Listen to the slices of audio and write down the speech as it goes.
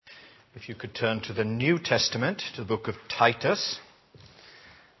If you could turn to the New Testament, to the book of Titus,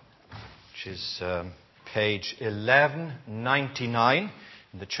 which is page 1199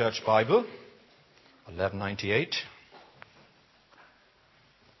 in the Church Bible, 1198.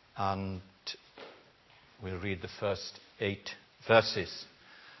 And we'll read the first 8 verses.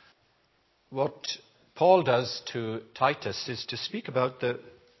 What Paul does to Titus is to speak about the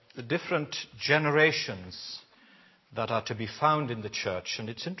different generations that are to be found in the church. And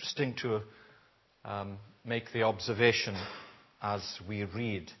it's interesting to make the observation as we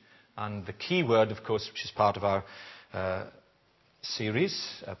read. And the key word, of course, which is part of our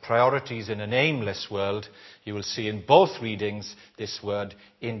series, Priorities in an Aimless World, you will see in both readings this word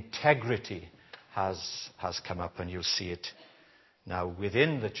integrity has come up, and you'll see it now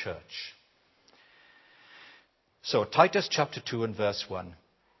within the church. So, Titus chapter 2 and verse 1.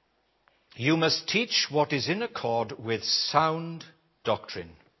 You must teach what is in accord with sound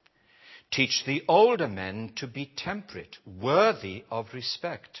doctrine. Teach the older men to be temperate, worthy of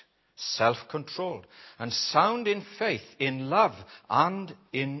respect, self-controlled, and sound in faith, in love, and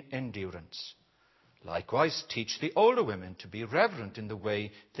in endurance. Likewise, teach the older women to be reverent in the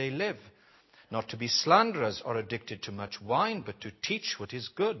way they live, not to be slanderers or addicted to much wine, but to teach what is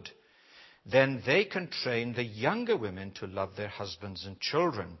good. Then they can train the younger women to love their husbands and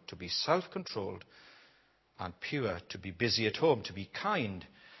children, to be self-controlled and pure, to be busy at home, to be kind,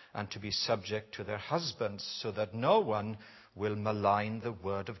 and to be subject to their husbands, so that no one will malign the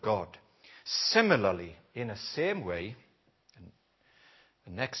word of God. Similarly, in a same way,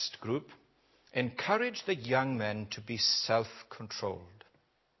 the next group, encourage the young men to be self-controlled.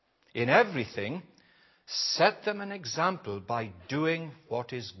 In everything, set them an example by doing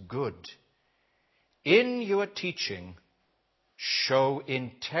what is good. In your teaching, show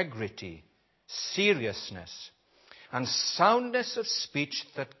integrity, seriousness, and soundness of speech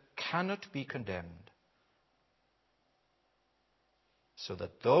that cannot be condemned, so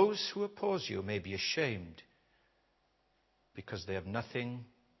that those who oppose you may be ashamed, because they have nothing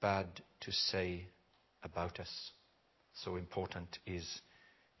bad to say about us. So important is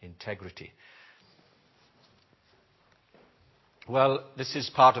integrity. Well, this is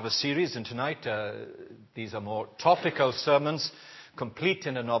part of a series, and tonight these are more topical sermons, complete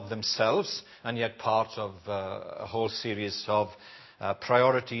in and of themselves, and yet part of a whole series of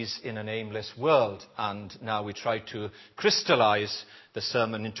priorities in an aimless world. And now we try to crystallize the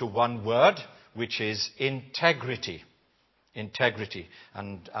sermon into one word, which is integrity. Integrity.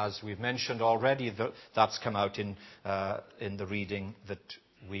 And as we've mentioned already, that's come out in the reading that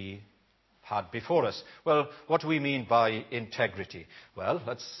we had before us. Well, what do we mean by integrity? Well,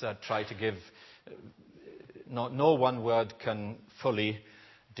 let's try to give... No one word can fully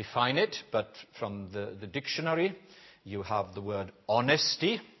define it, but from the dictionary, you have the word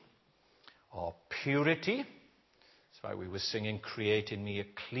honesty or purity. That's why we were singing, create in me a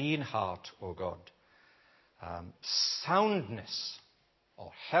clean heart, O God. Soundness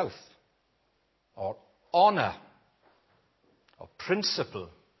or health or honor or principle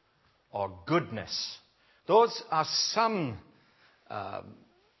or goodness. Those are some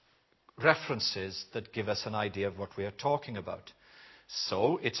references that give us an idea of what we are talking about.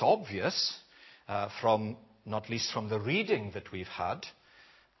 So it's obvious, not least from the reading that we've had,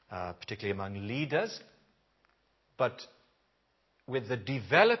 particularly among leaders, but with the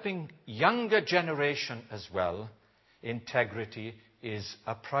developing younger generation as well, integrity is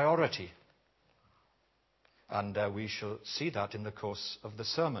a priority. And we shall see that in the course of the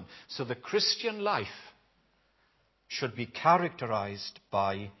sermon. So the Christian life should be characterized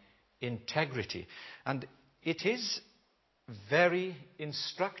by integrity. And it is very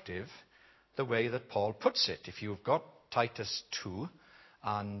instructive the way that Paul puts it. If you've got Titus 2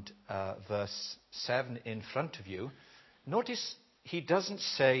 and verse 7 in front of you, notice he doesn't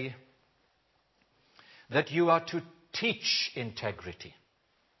say that you are to teach integrity.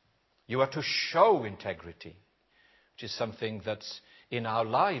 You are to show integrity, which is something that's in our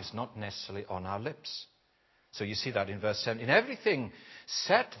lives, not necessarily on our lips. So you see that in verse 7. In everything,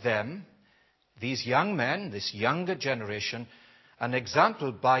 set them, these young men, this younger generation, an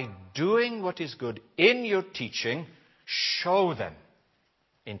example by doing what is good. In your teaching, show them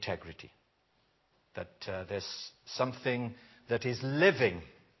integrity. That there's something that is living.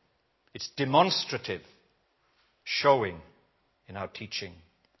 It's demonstrative, showing in our teaching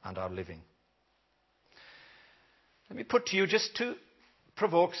and our living. Let me put to you, just to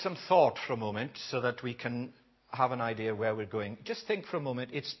provoke some thought for a moment so that we can have an idea where we're going. Just think for a moment,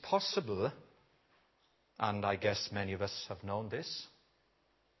 it's possible, and I guess many of us have known this,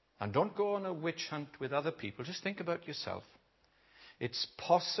 and don't go on a witch hunt with other people, just think about yourself. it's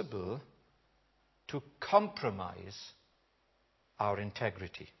possible to compromise our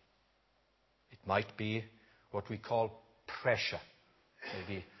integrity. It might be what we call pressure,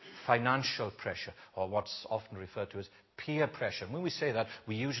 maybe financial pressure, or what's often referred to as peer pressure. When we say that,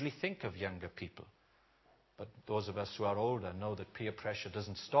 we usually think of younger people. But those of us who are older know that peer pressure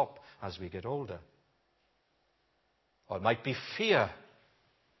doesn't stop as we get older. Or it might be fear.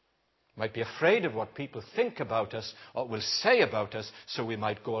 Might be afraid of what people think about us or will say about us, so we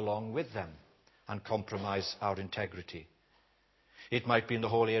might go along with them and compromise our integrity. It might be in the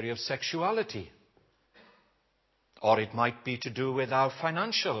whole area of sexuality. Or it might be to do with our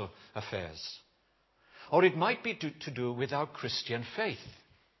financial affairs. Or it might be to do with our Christian faith.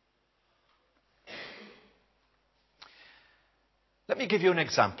 Let me give you an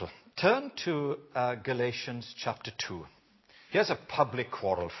example. Turn to Galatians chapter 2. Here's a public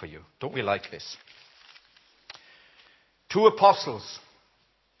quarrel for you. Don't we like this? Two apostles,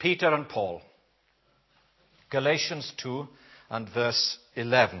 Peter and Paul. Galatians 2 and verse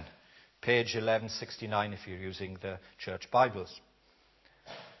 11. Page 1169 if you're using the church Bibles.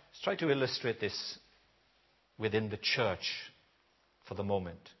 Let's try to illustrate this within the church for the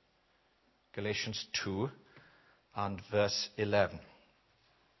moment. Galatians 2 and verse 11.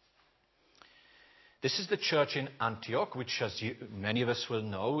 This is the church in Antioch, which, as many of us will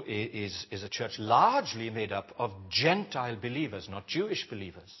know, is a church largely made up of Gentile believers, not Jewish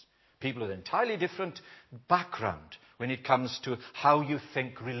believers. People with an entirely different background when it comes to how you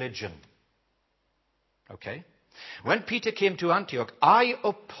think religion. Okay? When Peter came to Antioch, I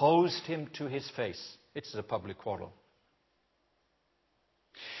opposed him to his face. It's a public quarrel.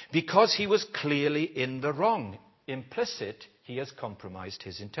 Because he was clearly in the wrong. Implicit, he has compromised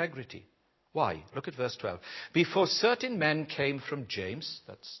his integrity. Why? Look at verse 12. Before certain men came from James,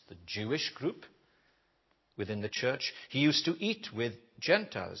 that's the Jewish group within the church, he used to eat with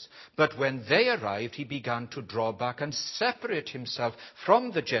Gentiles. But when they arrived, he began to draw back and separate himself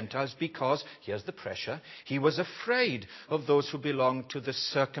from the Gentiles because, here's the pressure, he was afraid of those who belonged to the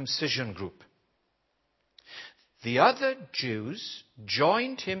circumcision group. The other Jews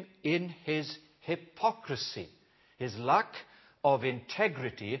joined him in his hypocrisy, his lack of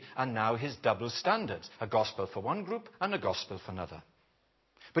integrity, and now his double standards. A gospel for one group and a gospel for another.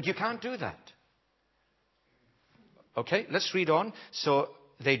 But you can't do that. Okay, let's read on. So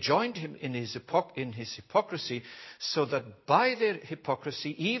they joined him in his hypocrisy, so that by their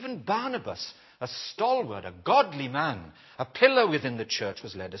hypocrisy, even Barnabas, a stalwart, a godly man, a pillar within the church,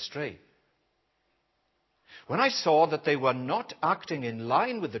 was led astray. When I saw that they were not acting in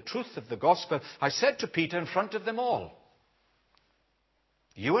line with the truth of the gospel, I said to Peter in front of them all,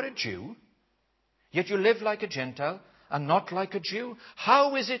 you are a Jew, yet you live like a Gentile and not like a Jew.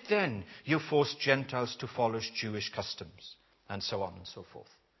 How is it then you force Gentiles to follow Jewish customs? And so on and so forth.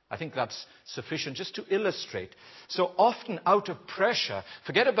 I think that's sufficient just to illustrate. So often out of pressure,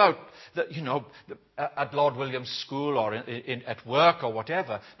 forget about at Lord William's school or at work or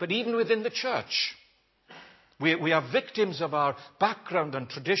whatever, but even within the church. We are victims of our background and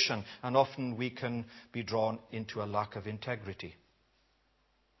tradition, and often we can be drawn into a lack of integrity.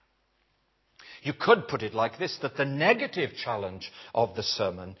 You could put it like this, that the negative challenge of the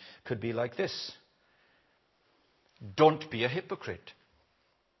sermon could be like this. Don't be a hypocrite.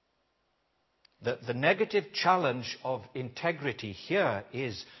 The negative challenge of integrity here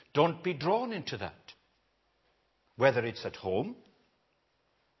is don't be drawn into that. Whether it's at home,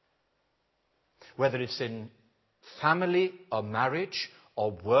 whether it's in family or marriage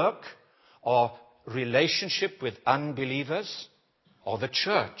or work or relationship with unbelievers or the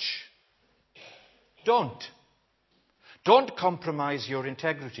church. Don't compromise your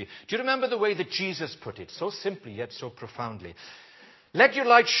integrity. Do you remember the way that Jesus put it? So simply yet so profoundly. Let your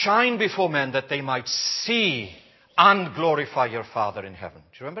light shine before men that they might see and glorify your Father in heaven.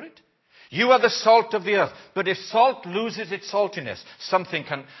 Do you remember it? You are the salt of the earth. But if salt loses its saltiness,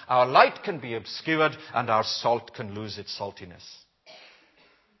 our light can be obscured and our salt can lose its saltiness.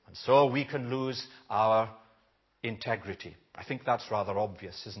 And so we can lose our integrity. I think that's rather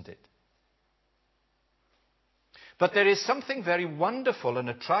obvious, isn't it? But there is something very wonderful and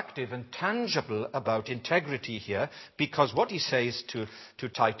attractive and tangible about integrity here, because what he says to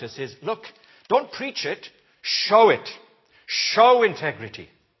Titus is, look, don't preach it, show it. Show integrity.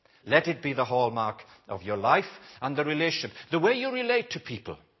 Let it be the hallmark of your life and the relationship. The way you relate to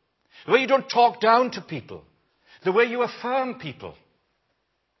people. The way you don't talk down to people. The way you affirm people.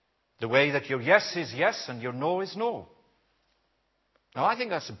 The way that your yes is yes and your no is no. Now, I think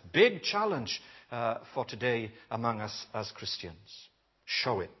that's a big challenge for today among us as Christians.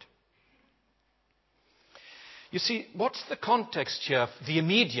 Show it. You see, what's the context here? The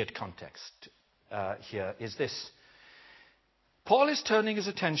immediate context here is this. Paul is turning his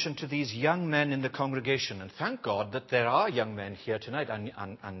attention to these young men in the congregation. And thank God that there are young men here tonight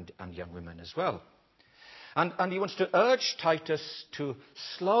and young women as well. And he wants to urge Titus to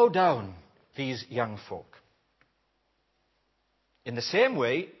slow down these young folk. In the same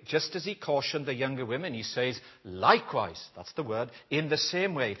way, just as he cautioned the younger women, he says, likewise, that's the word, in the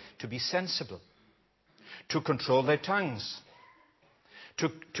same way, to be sensible, to control their tongues,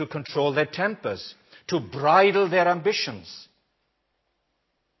 to control their tempers, to bridle their ambitions,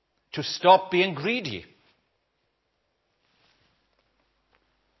 to stop being greedy.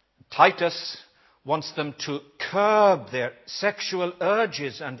 Titus wants them to curb their sexual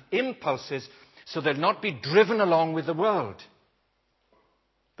urges and impulses so they'll not be driven along with the world.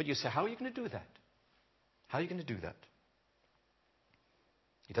 But you say, how are you going to do that? How are you going to do that?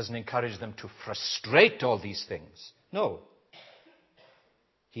 He doesn't encourage them to frustrate all these things. No.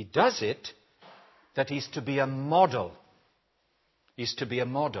 He does it that he's to be a model. He's to be a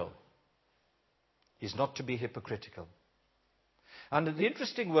model. He's not to be hypocritical. And the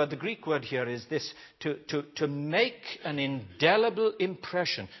interesting word, the Greek word here is this, to make an indelible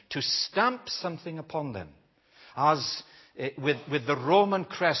impression, to stamp something upon them, as with the Roman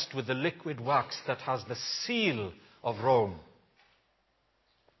crest, with the liquid wax that has the seal of Rome.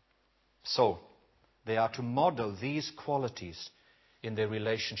 So, they are to model these qualities in their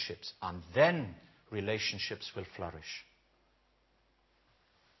relationships, and then relationships will flourish.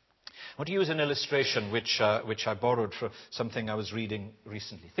 I want to use an illustration which I borrowed from something I was reading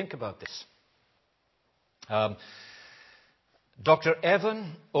recently. Think about this. Dr.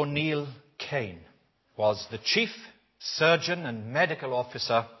 Evan O'Neill Kane was the chief surgeon and medical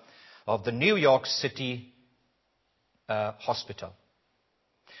officer of the New York City hospital.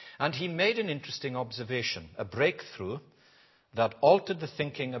 And he made an interesting observation, a breakthrough that altered the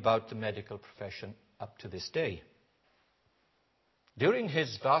thinking about the medical profession up to this day. During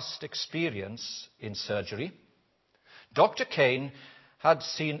his vast experience in surgery, Dr. Kane had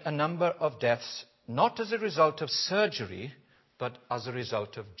seen a number of deaths not as a result of surgery, but as a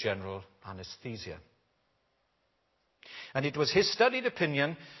result of general anesthesia. And it was his studied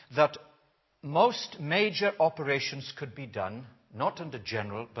opinion that most major operations could be done not under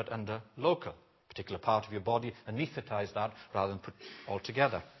general, but under local. A particular part of your body, anesthetize that rather than put all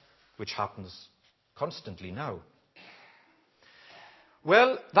together, which happens constantly now.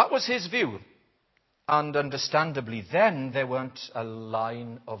 Well, that was his view. And understandably then, there weren't a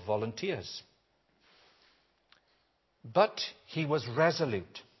line of volunteers. But he was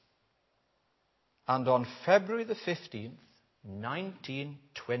resolute. And on February the 15th,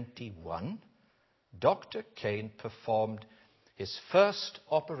 1921, Dr. Kane performed his first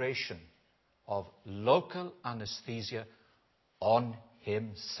operation of local anesthesia on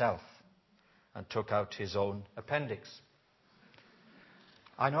himself and took out his own appendix.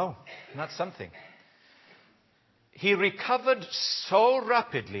 I know, and that's something. He recovered so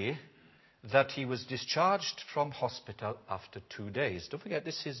rapidly that he was discharged from hospital after 2 days. Don't forget,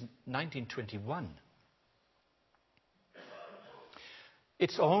 this is 1921.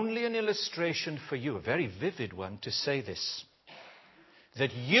 It's only an illustration for you, a very vivid one, to say this.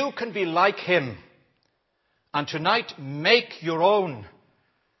 That you can be like him and tonight make your own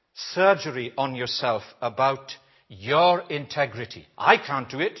surgery on yourself about your integrity. I can't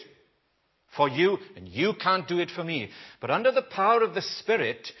do it for you, and you can't do it for me. But under the power of the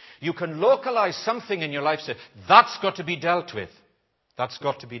Spirit, you can localize something in your life, say, that's got to be dealt with. That's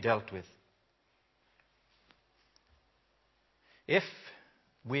got to be dealt with. If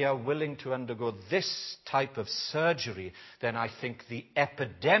we are willing to undergo this type of surgery, then I think the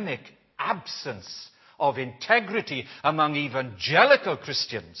epidemic absence of integrity among evangelical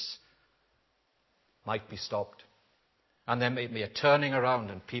Christians might be stopped. And there may be a turning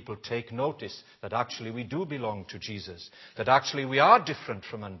around and people take notice that actually we do belong to Jesus, that actually we are different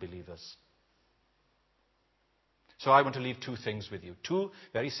from unbelievers. So I want to leave two things with you, two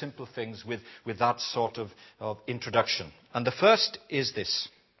very simple things with that sort of introduction. And the first is this.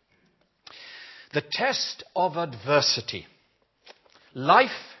 The test of adversity.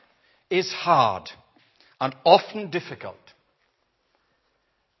 Life is hard and often difficult.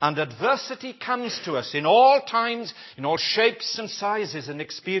 And adversity comes to us in all times, in all shapes and sizes and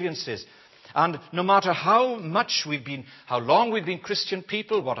experiences. And no matter how long we've been Christian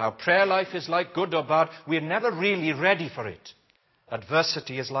people, what our prayer life is like, good or bad, we're never really ready for it.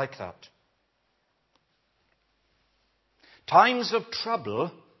 Adversity is like that. Times of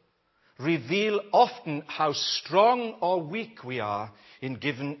trouble reveal often how strong or weak we are in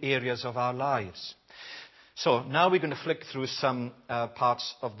given areas of our lives. So now we're going to flick through some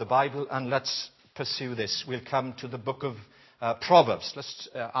parts of the Bible, and let's pursue this. We'll come to the book of Proverbs,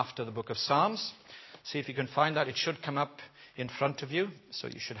 after the book of Psalms. See if you can find that. It should come up in front of you, so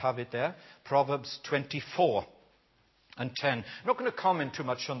you should have it there. Proverbs 24 and 10. I'm not going to comment too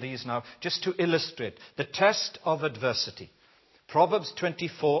much on these now, just to illustrate the test of adversity. Proverbs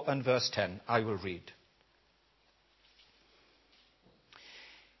 24 and verse 10, I will read.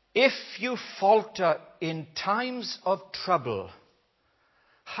 If you falter in times of trouble,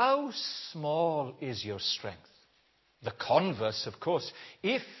 how small is your strength? The converse, of course.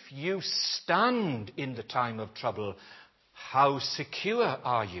 If you stand in the time of trouble, how secure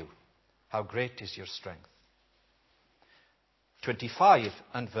are you? How great is your strength? 25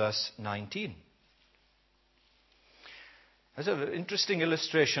 and verse 19. That's an interesting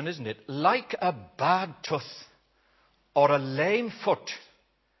illustration, isn't it? Like a bad tooth or a lame foot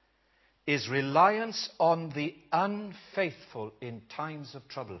is reliance on the unfaithful in times of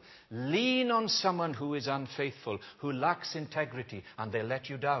trouble. Lean on someone who is unfaithful, who lacks integrity, and they'll let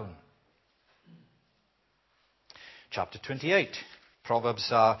you down. Chapter 28. Proverbs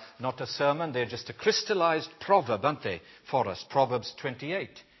are not a sermon, they're just a crystallized proverb, aren't they, for us? Proverbs 28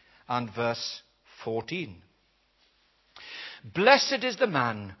 and verse 14. Blessed is the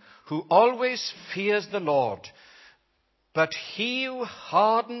man who always fears the Lord, but he who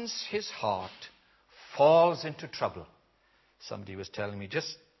hardens his heart falls into trouble. Somebody was telling me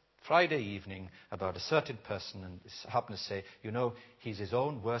just Friday evening about a certain person, and happened to say, he's his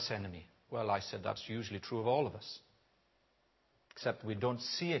own worst enemy. Well, I said that's usually true of all of us. Except we don't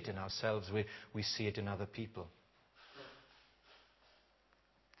see it in ourselves, we see it in other people.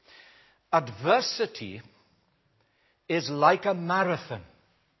 Adversity is like a marathon.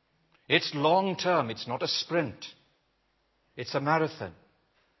 It's long term, it's not a sprint. It's a marathon.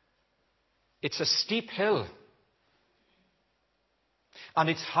 It's a steep hill. And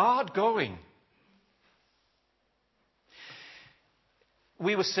it's hard going.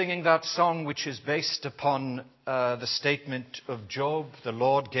 We were singing that song which is based upon the statement of Job, the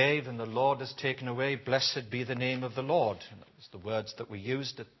Lord gave and the Lord has taken away. Blessed be the name of the Lord. And that was the words that we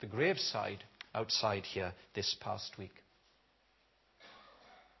used at the graveside outside here this past week.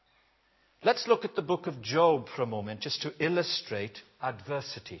 Let's look at the book of Job for a moment, just to illustrate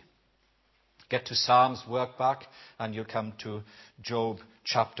adversity. Get to Psalms, work back, and you'll come to Job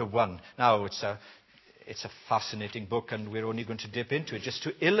chapter 1. Now, it's a fascinating book, and we're only going to dip into it just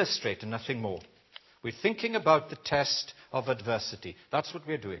to illustrate and nothing more. We're thinking about the test of adversity. That's what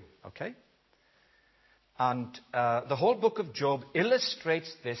we're doing, okay? And the whole book of Job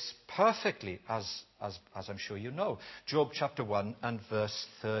illustrates this perfectly, as I'm sure you know. Job chapter 1 and verse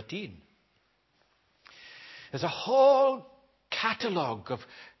 13. There's a whole catalogue of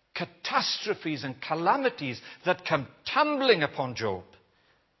catastrophes and calamities that come tumbling upon Job.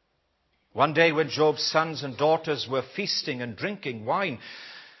 One day when Job's sons and daughters were feasting and drinking wine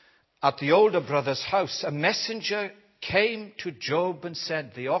at the older brother's house, a messenger came to Job and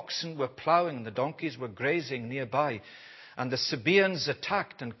said, the oxen were ploughing and the donkeys were grazing nearby, and the Sabaeans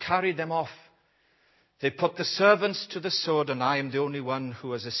attacked and carried them off. They put the servants to the sword, and I am the only one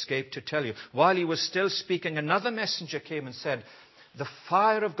who has escaped to tell you. While he was still speaking, another messenger came and said, the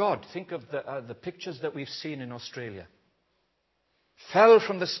fire of God, think of the pictures that we've seen in Australia, fell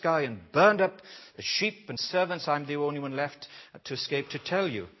from the sky and burned up the sheep and servants. I'm the only one left to escape to tell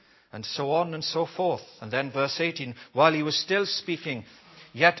you. And so on and so forth. And then verse 18, while he was still speaking,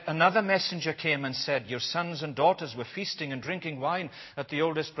 yet another messenger came and said, your sons and daughters were feasting and drinking wine at the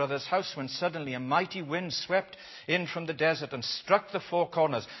oldest brother's house, when suddenly a mighty wind swept in from the desert and struck the four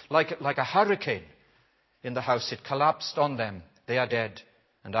corners like a hurricane in the house. It collapsed on them. They are dead,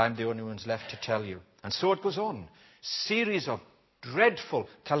 and I'm the only one left to tell you. And so it goes on. Series of dreadful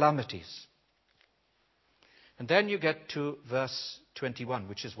calamities. And then you get to verse 21,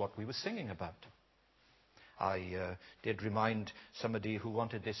 which is what we were singing about. I did remind somebody who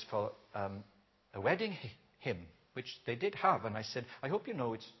wanted this for a wedding hymn, which they did have. And I said, I hope you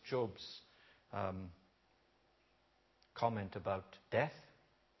know it's Job's comment about death,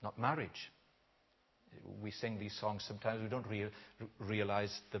 not marriage. We sing these songs sometimes. We don't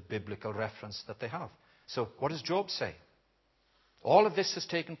realize the biblical reference that they have. So what does Job say? All of this has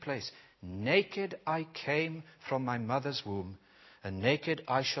taken place. Naked I came from my mother's womb, and naked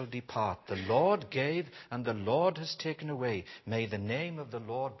I shall depart. The Lord gave, and the Lord has taken away. May the name of the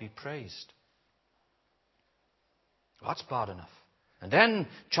Lord be praised. That's bad enough. And then,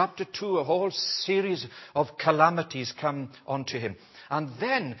 chapter 2, a whole series of calamities come onto him. And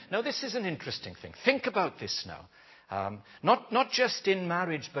then, now this is an interesting thing. Think about this now. Not just in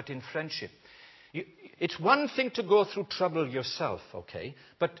marriage, but in friendship. It's one thing to go through trouble yourself, okay?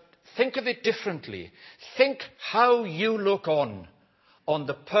 But think of it differently. Think how you look on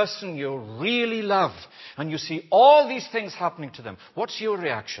the person you really love, and you see all these things happening to them. What's your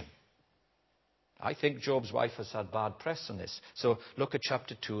reaction? I think Job's wife has had bad press on this. So look at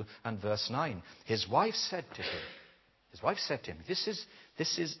chapter 2 and verse 9. His wife said to him,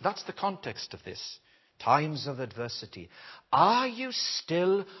 that's the context of this. Times of adversity. Are you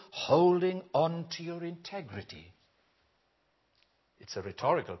still holding on to your integrity? It's a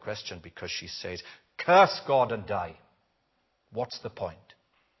rhetorical question because she says, curse God and die. What's the point?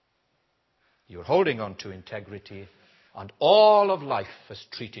 You're holding on to integrity, and all of life has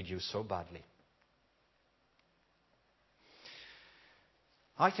treated you so badly.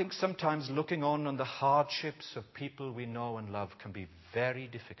 I think sometimes looking on the hardships of people we know and love can be very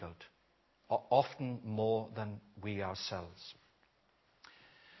difficult, or often more than we ourselves.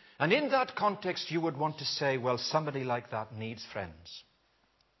 And in that context, you would want to say, well, somebody like that needs friends.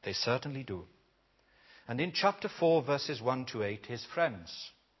 They certainly do. And in chapter 4, verses 1 to 8, his friends.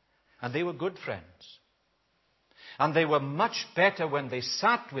 And they were good friends. And they were much better when they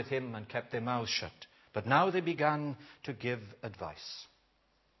sat with him and kept their mouths shut. But now they began to give advice.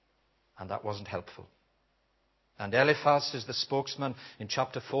 And that wasn't helpful. And Eliphaz is the spokesman in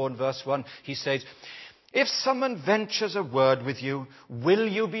chapter 4 and verse 1. He says, if someone ventures a word with you, will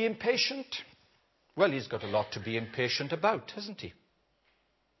you be impatient? Well, he's got a lot to be impatient about, hasn't he?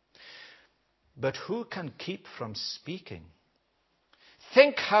 But who can keep from speaking?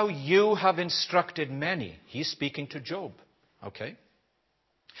 Think how you have instructed many. He's speaking to Job, okay?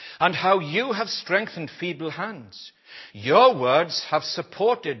 And how you have strengthened feeble hands. Your words have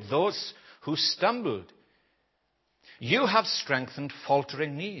supported those who stumbled. You have strengthened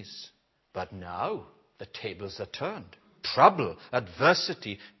faltering knees. But now the tables are turned. Trouble,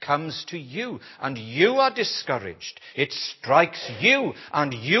 adversity comes to you, and you are discouraged. It strikes you,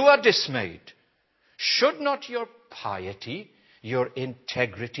 and you are dismayed. Should not your piety, your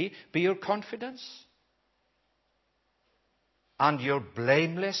integrity be your confidence? And your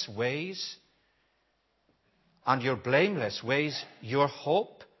blameless ways, your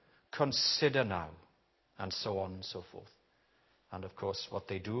hope? Consider now. And so on and so forth. And of course, what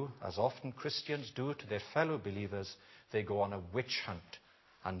they do, as often Christians do to their fellow believers, they go on a witch hunt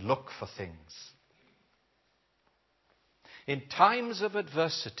and look for things. In times of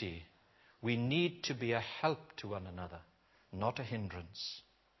adversity, we need to be a help to one another, not a hindrance.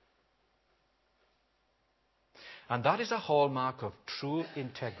 And that is a hallmark of true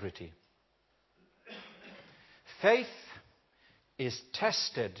integrity. Faith is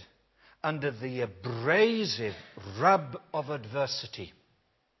tested under the abrasive rub of adversity.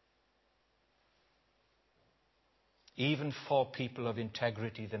 Even for people of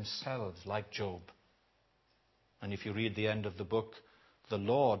integrity themselves, like Job. And if you read the end of the book, the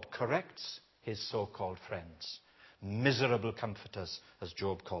Lord corrects his so-called friends. Miserable comforters, as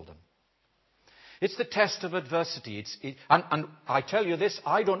Job called them. It's the test of adversity. And I tell you this,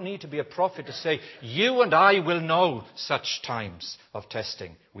 I don't need to be a prophet to say, you and I will know such times of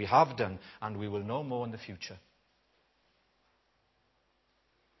testing. We have done, and we will know more in the future.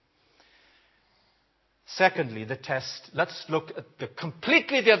 Secondly, the test. Let's look at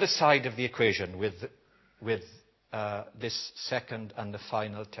completely the other side of the equation with this second and the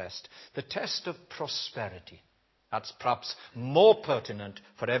final test. The test of prosperity. That's perhaps more pertinent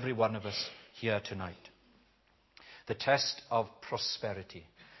for every one of us here tonight. The test of prosperity.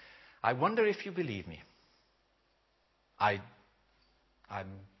 I wonder if you believe me. I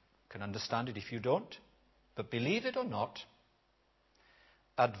can understand it if you don't. But believe it or not,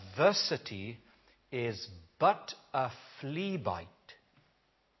 adversity is but a flea bite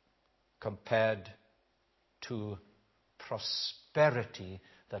compared to prosperity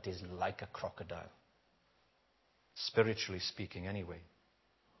that is like a crocodile. Spiritually speaking, anyway.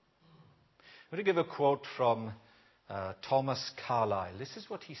 I'm going to give a quote from Thomas Carlyle. This is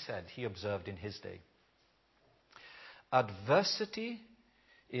what he said, he observed in his day. Adversity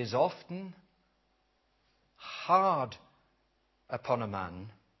is often hard upon a man,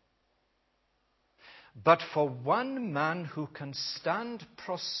 but for one man who can stand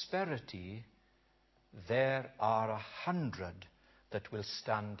prosperity, there are 100 that will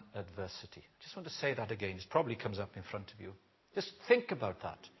stand adversity. I just want to say that again. It probably comes up in front of you. Just think about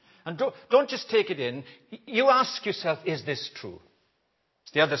that. And don't just take it in. You ask yourself, is this true?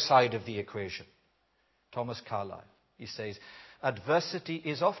 It's the other side of the equation. Thomas Carlyle, he says, adversity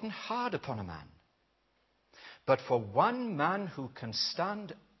is often hard upon a man. But for one man who can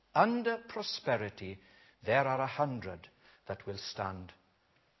stand under prosperity, there are 100 that will stand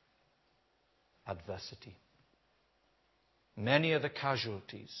adversity. Many are the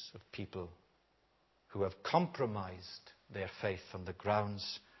casualties of people who have compromised their faith on the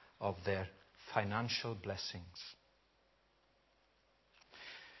grounds of their financial blessings.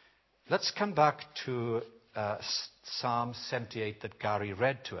 Let's come back to Psalm 78 that Gary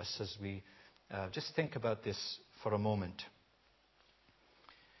read to us as we just think about this for a moment.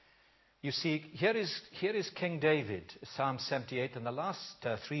 You see, here is King David, Psalm 78, and the last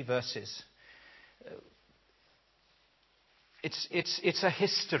 3 verses. It's a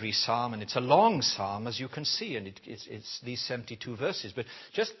history psalm, and it's a long psalm, as you can see, and it's these 72 verses. But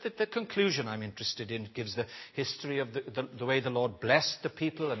just the conclusion I'm interested in gives the history of the way the Lord blessed the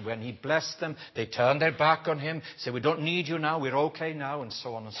people, and when He blessed them, they turned their back on Him, said, "We don't need you now, we're okay now," and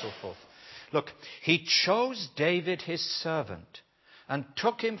so on and so forth. Look, He chose David, His servant, and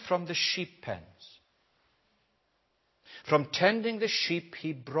took him from the sheep pens. From tending the sheep,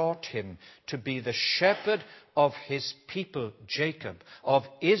 He brought him to be the shepherd of His people, Jacob, of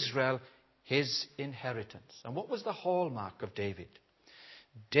Israel, His inheritance. And what was the hallmark of David?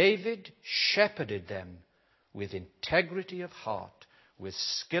 David shepherded them with integrity of heart, with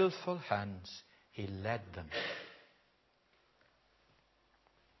skillful hands. He led them.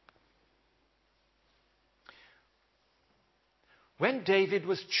 When David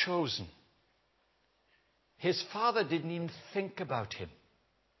was chosen, his father didn't even think about him.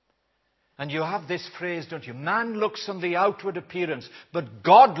 And you have this phrase, don't you? Man looks on the outward appearance, but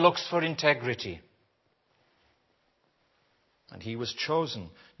God looks for integrity. And he was chosen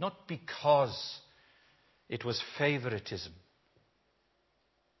not because it was favoritism,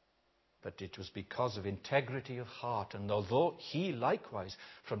 but it was because of integrity of heart. And although he likewise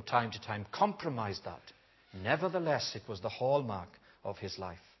from time to time compromised that, nevertheless it was the hallmark of his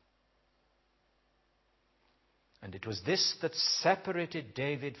life. And it was this that separated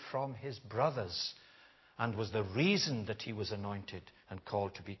David from his brothers and was the reason that he was anointed and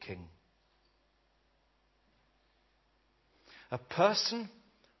called to be king. A person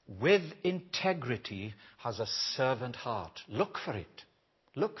with integrity has a servant heart. Look for it.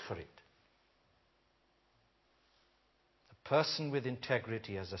 Look for it. A person with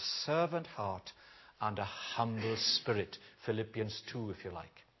integrity has a servant heart and a humble spirit. Philippians 2, if you like.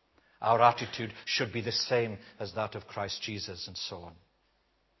 Our attitude should be the same as that of Christ Jesus, and so on.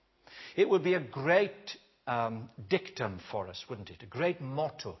 It would be a great dictum for us, wouldn't it? A great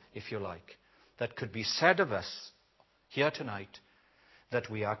motto, if you like, that could be said of us here tonight, that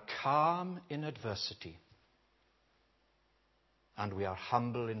we are calm in adversity and we are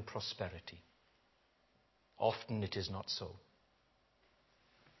humble in prosperity. Often it is not so.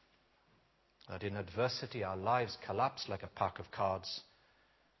 That in adversity our lives collapse like a pack of cards,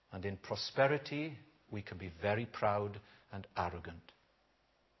 and in prosperity we can be very proud and arrogant.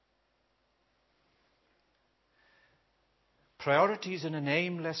 Priorities in an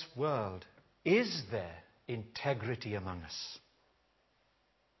aimless world. Is there integrity among us?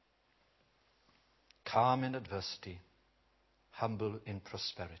 Calm in adversity, humble in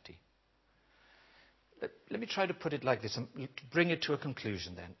prosperity. Let me try to put it like this and bring it to a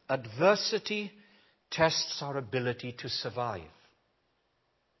conclusion then. Adversity tests our ability to survive.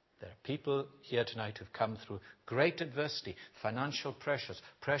 There are people here tonight who've come through great adversity, financial pressures,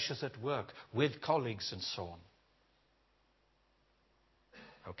 pressures at work, with colleagues and so on.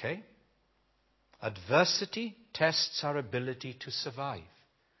 Okay? Adversity tests our ability to survive.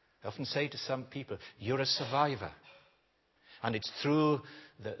 I often say to some people, you're a survivor. And it's through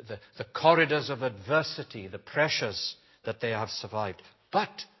the corridors of adversity, the pressures, that they have survived. But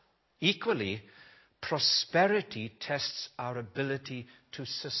equally, prosperity tests our ability to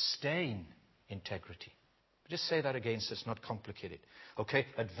sustain integrity. Just say that again so it's not complicated. Okay?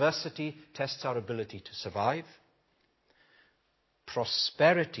 Adversity tests our ability to survive.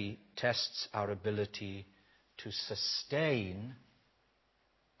 Prosperity tests our ability to sustain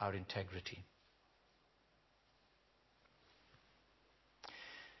our integrity.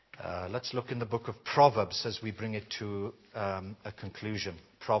 Let's look in the book of Proverbs as we bring it to a conclusion.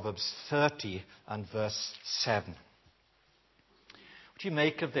 Proverbs 30 and verse 7. What do you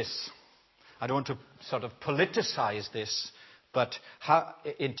make of this? I don't want to sort of politicize this, but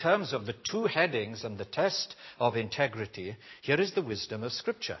in terms of the two headings and the test of integrity, here is the wisdom of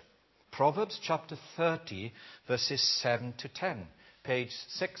Scripture. Proverbs chapter 30, verses 7 to 10, page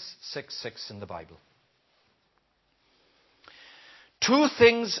 666 in the Bible. 2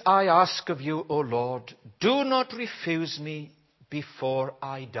 things I ask of you, O Lord. Do not refuse me before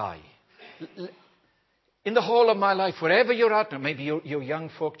I die. In the whole of my life, wherever you're at, maybe you're young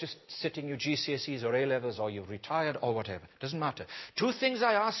folk just sitting your GCSEs or A-levels, or you've retired or whatever. Doesn't matter. 2 things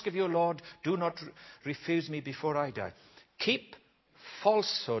I ask of you, Lord. Do not refuse me before I die. Keep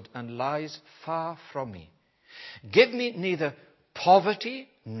falsehood and lies far from me. Give me neither poverty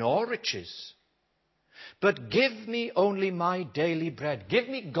nor riches, but give me only my daily bread. Give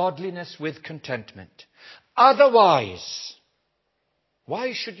me godliness with contentment. Otherwise,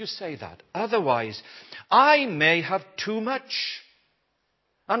 why should you say that? Otherwise, I may have too much,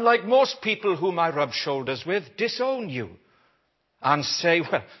 and like most people whom I rub shoulders with, disown you and say,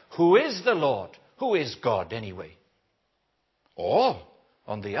 well, who is the Lord? Who is God anyway? Or,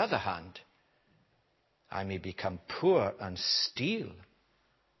 on the other hand, I may become poor and steal,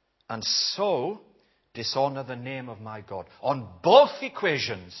 and so dishonor the name of my God. On both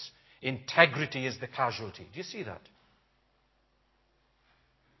equations, integrity is the casualty. Do you see that?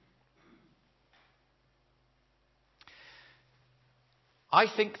 I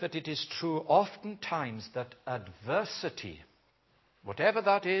think that it is true oftentimes that adversity, whatever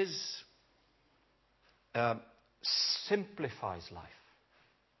that is, simplifies life.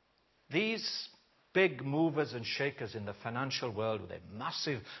 These big movers and shakers in the financial world with their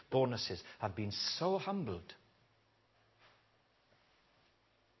massive bonuses have been so humbled.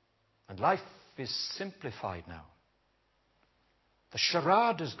 And life is simplified now. The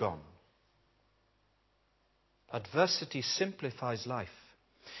charade is gone. Adversity simplifies life.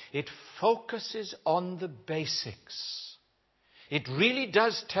 It focuses on the basics. It really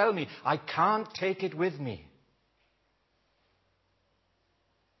does tell me I can't take it with me.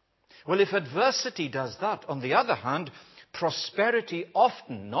 Well, if adversity does that, on the other hand, prosperity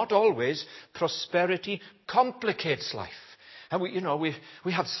often, not always, prosperity complicates life. And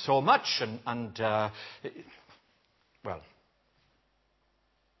we have so much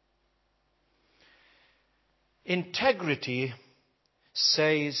integrity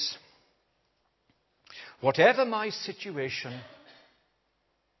says, whatever my situation,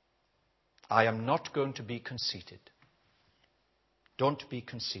 I am not going to be conceited. Don't be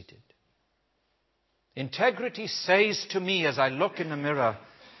conceited. Integrity says to me as I look in the mirror,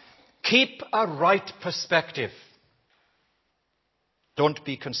 keep a right perspective. Don't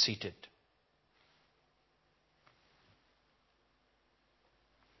be conceited.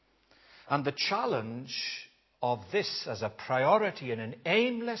 And the challenge of this as a priority in an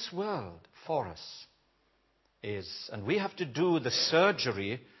aimless world for us is, and we have to do the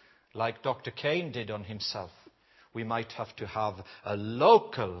surgery like Dr. Kane did on himself. We might have to have a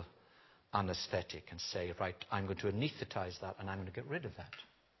local anesthetic and say, right, I'm going to anesthetize that and I'm going to get rid of that.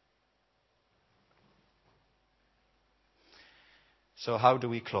 So how do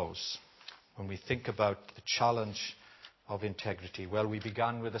we close when we think about the challenge of integrity? Well, we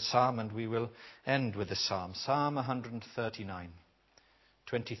began with a psalm and we will end with a psalm. Psalm 139,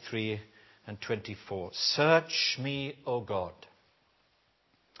 23 and 24. Search me, O God,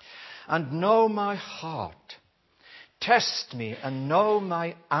 and know my heart. Test me and know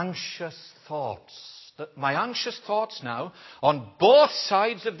my anxious thoughts. My anxious thoughts now on both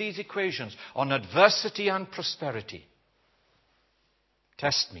sides of these equations, on adversity and prosperity.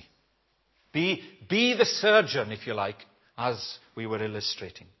 Test me. Be the surgeon, if you like, as we were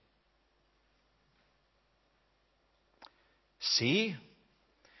illustrating. See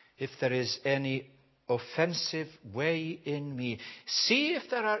if there is any offensive way in me. See if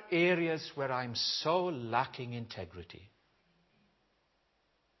there are areas where I'm so lacking integrity.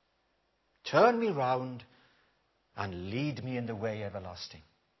 Turn me round and lead me in the way everlasting.